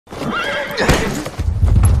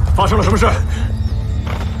发生了什么事？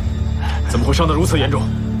怎么会伤得如此严重？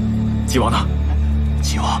纪王呢？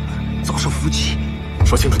纪王遭受伏击。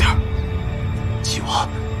说清楚点。纪王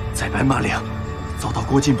在白马岭遭到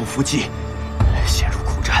郭进部伏击，陷入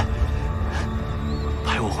苦战，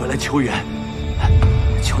派我回来求援。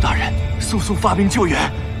求大人速速发兵救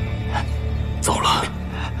援。糟了！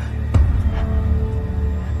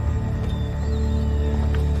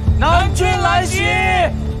南军来袭！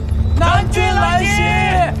南军来袭！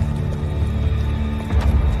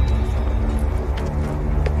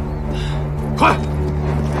快！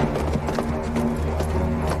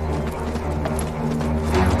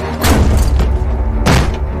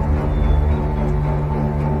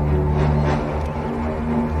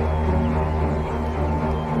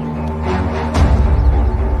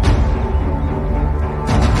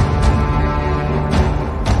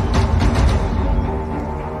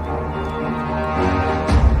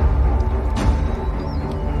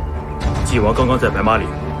纪王刚刚在白马岭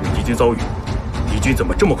与敌军遭遇，敌军怎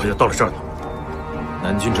么这么快就到了这儿呢？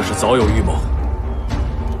南军这是早有预谋，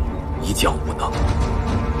一将无能，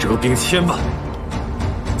折兵千万。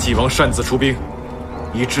纪王擅自出兵，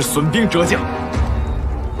以致损兵折将，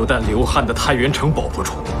不但刘汉的太原城保不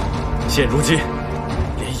住，现如今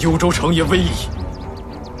连幽州城也危矣。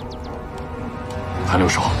韩六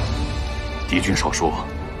少，敌军少说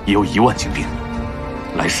也有1万精兵，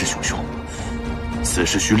来势汹汹。此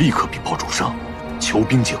时需立刻禀报主上，求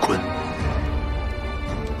兵解困。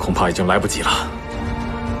恐怕已经来不及了。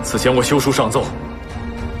此前我修书上奏，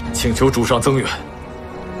请求主上增援，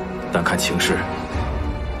但看情势，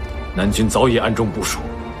南军早已暗中部署，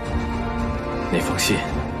那封信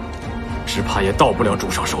只怕也到不了主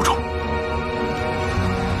上手中。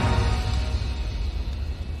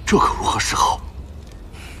这可如何是好？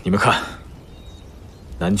你们看，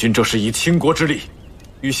南军这是以倾国之力，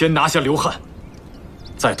欲先拿下刘汉，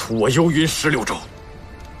再屠我幽云16州，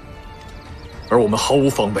而我们毫无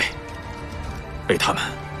防备，被他们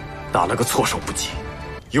打了个措手不及。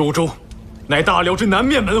幽州乃大辽之南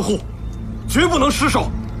面门户，绝不能失守。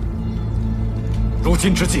如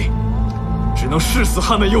今之计，只能誓死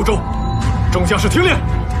捍卫幽州。众将士听令！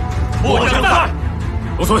末将在。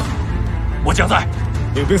罗存，末将在。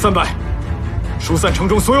领兵300，疏散城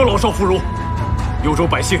中所有老少妇孺。幽州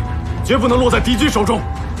百姓绝不能落在敌军手中。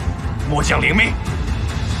末将领命。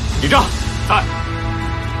李仗在。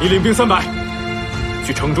你领兵300，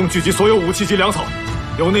去城中聚集所有武器及粮草，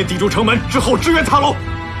由内抵住城门，之后支援塔楼。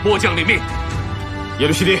末将领命。耶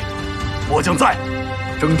律西迪，末将在。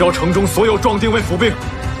征召城中所有壮丁为府兵，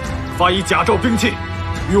发以甲胄兵器，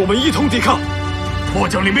与我们一同抵抗。末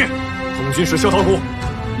将领命。统军使萧桃谷，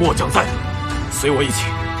末将在。随我一起，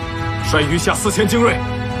率余下4000精锐，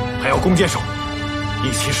还有弓箭手，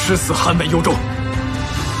一起誓死捍卫幽州。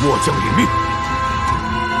末将领命。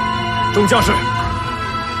众将士，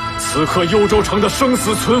此刻幽州城的生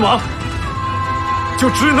死存亡，就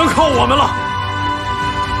只能靠我们了。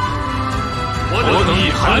我等以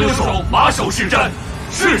韩留守马首是瞻，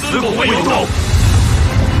誓死保卫幽州。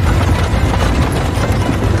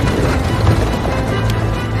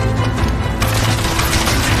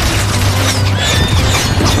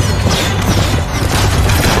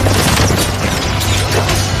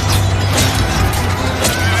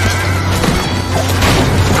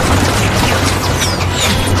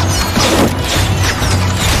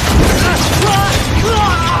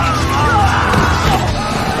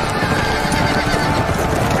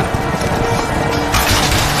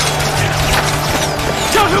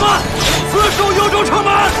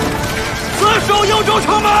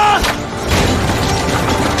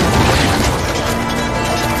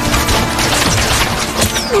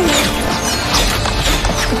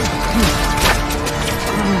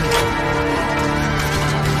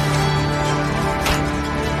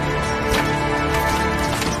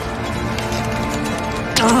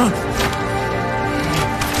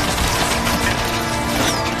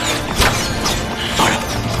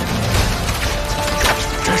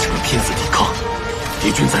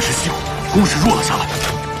攻势弱了下来，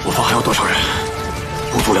我方还有多少人？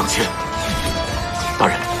不足2000。大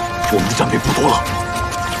人，我们的战备不多了。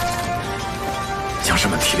将士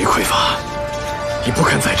们体力匮乏，已不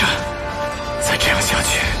堪再战。再这样下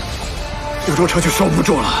去，幽州城就守不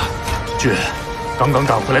住了。据刚刚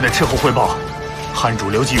赶回来的斥候汇报，汉主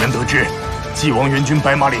刘继元得知，纪王援军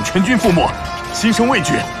白马岭全军覆没，心生畏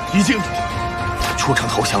惧，已经出城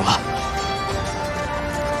投降了。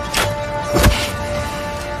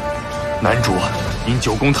南主因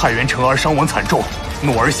久攻太原城而伤亡惨重，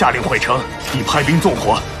怒而下令毁城，已派兵纵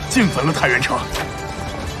火，尽焚了太原城。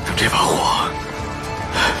等这把火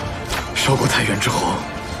烧过太原之后，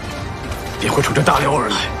便会冲着大辽而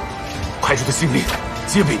来。派出的新兵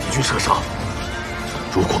皆被敌军射杀。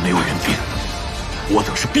如果没有援兵，我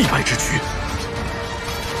等是必败之局。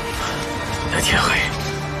待天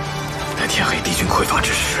黑，敌军匮乏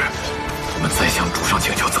之时，我们再向主上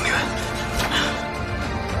请求增援。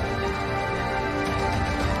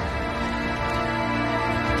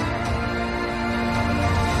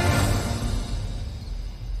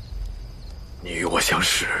你与我相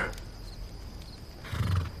识，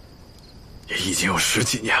也已经有10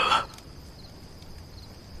几年了。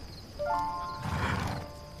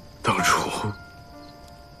当初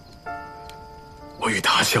我与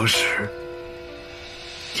他相识，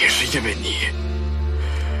也是因为你。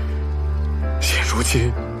现如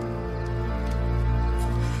今，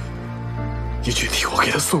你去替我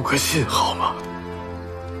给他送个信好吗？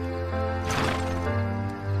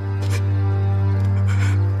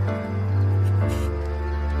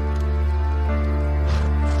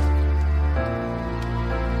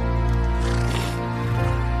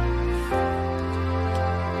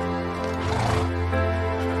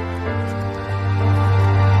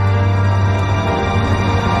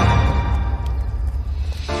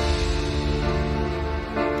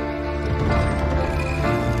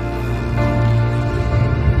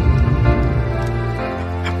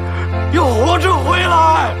又活着回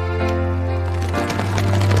来！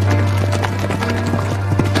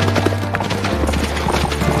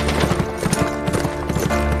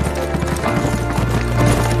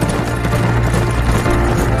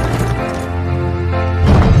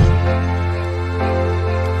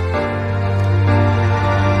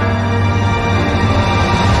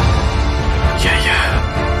妍妍，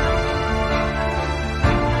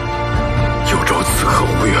幽州此刻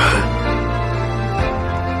无援。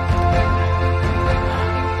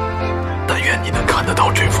但愿你能看得到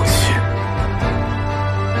这封信。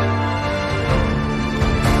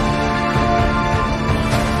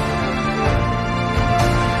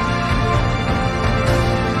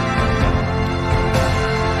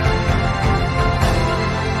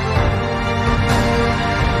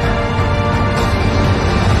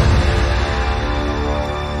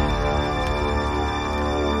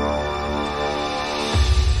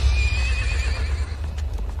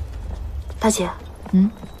大姐，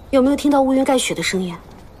有没有听到乌云盖雪的声音？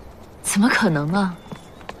怎么可能呢？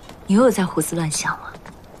你又在胡思乱想了。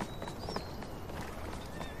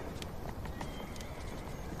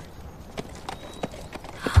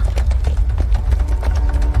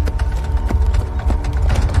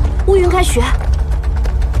乌云盖雪，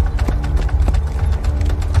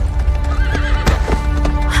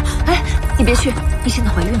哎，你别去，你现在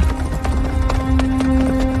怀孕了。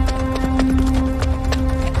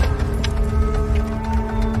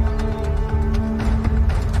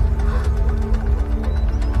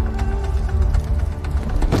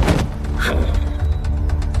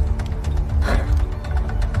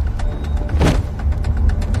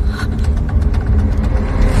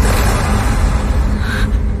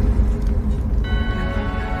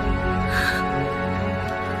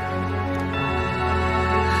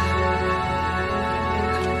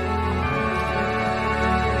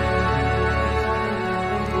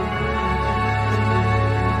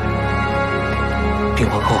禀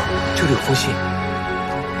皇后，这里有封信。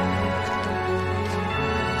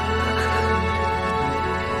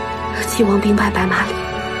晋王兵败白马岭，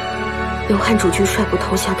刘汉主君率部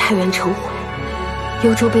投降太原城回，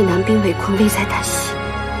幽州被南兵围困，危在旦夕。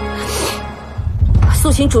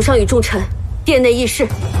速请主上与众臣殿内议事。